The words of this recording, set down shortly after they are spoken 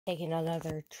Taking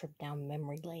another trip down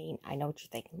memory lane. I know what you're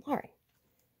thinking, Lauren.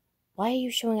 Why are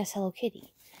you showing us Hello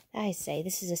Kitty? I say,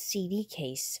 this is a CD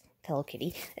case Hello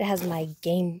Kitty. It has my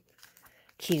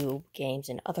GameCube games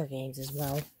and other games as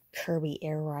well. Kirby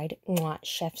Air Ride,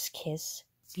 Chef's Kiss,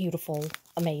 beautiful,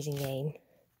 amazing game.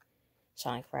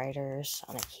 Sonic Riders,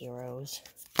 Sonic Heroes.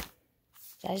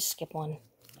 Did I just skip one?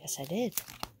 Yes, I did.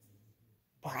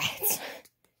 Bratz.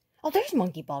 Oh, there's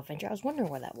Monkey Ball Adventure. I was wondering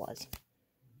where that was.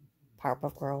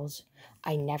 Powerpuff Girls.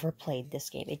 I never played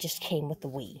this game. It just came with the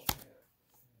Wii.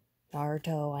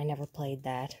 Naruto. I never played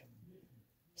that.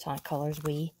 Sonic Colors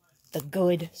Wii. The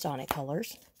good Sonic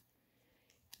Colors.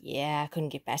 Yeah, I couldn't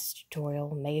get past the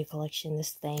tutorial. Mega Collection.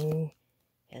 This thing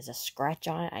has a scratch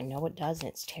on it. I know it does, and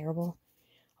it's terrible.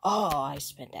 Oh, I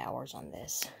spent hours on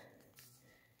this.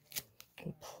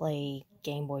 Can play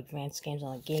Game Boy Advance games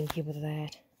on the GameCube with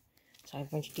that. Sonic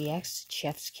Adventure DX,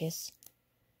 Chef's Kiss,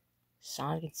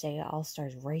 Sonic and Sega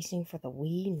All-Stars Racing for the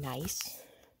Wii, nice.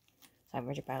 Sonic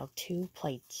Adventure Battle 2,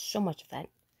 played so much of that.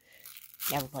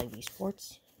 Never played Wii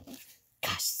Sports.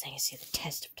 Gosh, this thing has the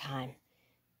test of time.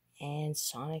 And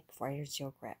Sonic Riders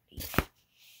Zero Gravity.